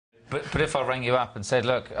But if I rang you up and said,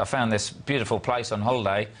 look, I found this beautiful place on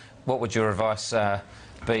holiday, what would your advice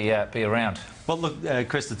be around? Well, look,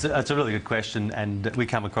 Chris, it's a really good question, and we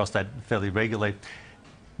come across that fairly regularly.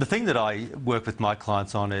 The thing that I work with my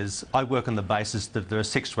clients on is I work on the basis that there are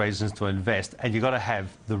 6 reasons to invest, and you've got to have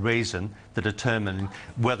the reason to determine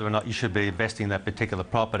whether or not you should be investing in that particular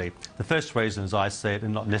property. The first reason, as I see it,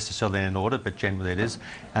 and not necessarily in order, but generally it is,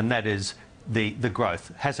 and that is the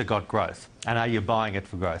growth. Has it got growth? And are you buying it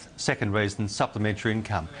for growth? Second reason, supplementary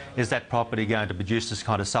income. Is that property going to produce this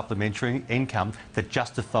kind of supplementary income that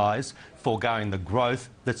justifies foregoing the growth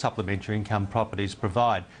that supplementary income properties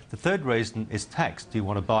provide? The third reason is tax. Do you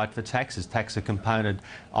want to buy it for tax? Is tax a component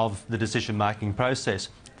of the decision-making process?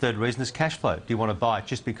 Third reason is cash flow. Do you want to buy it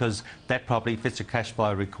just because that property fits a cash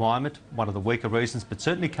flow requirement? One of the weaker reasons, but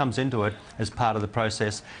certainly comes into it as part of the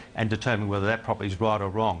process and determining whether that property is right or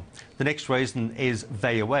wrong. The next reason is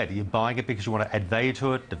value add. Are you buying it because you want to add value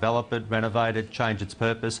to it, develop it, renovate it, change its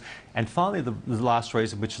purpose? And finally, the last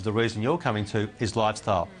reason, which is the reason you're coming to, is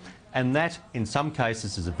lifestyle. And that, in some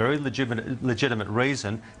cases, is a very legitimate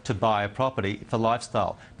reason to buy a property for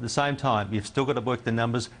lifestyle. At the same time, you've still got to work the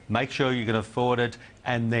numbers, make sure you can afford it,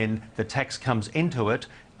 and then the tax comes into it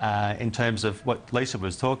in terms of what Lisa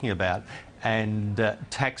was talking about. And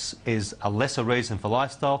tax is a lesser reason for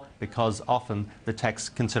lifestyle because often the tax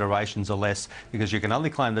considerations are less, because you can only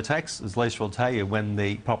claim the tax, as Lisa will tell you, when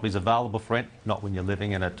the property is available for rent, not when you're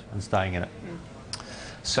living in it and staying in it.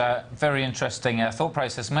 So, very interesting thought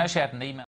process. I actually had an email.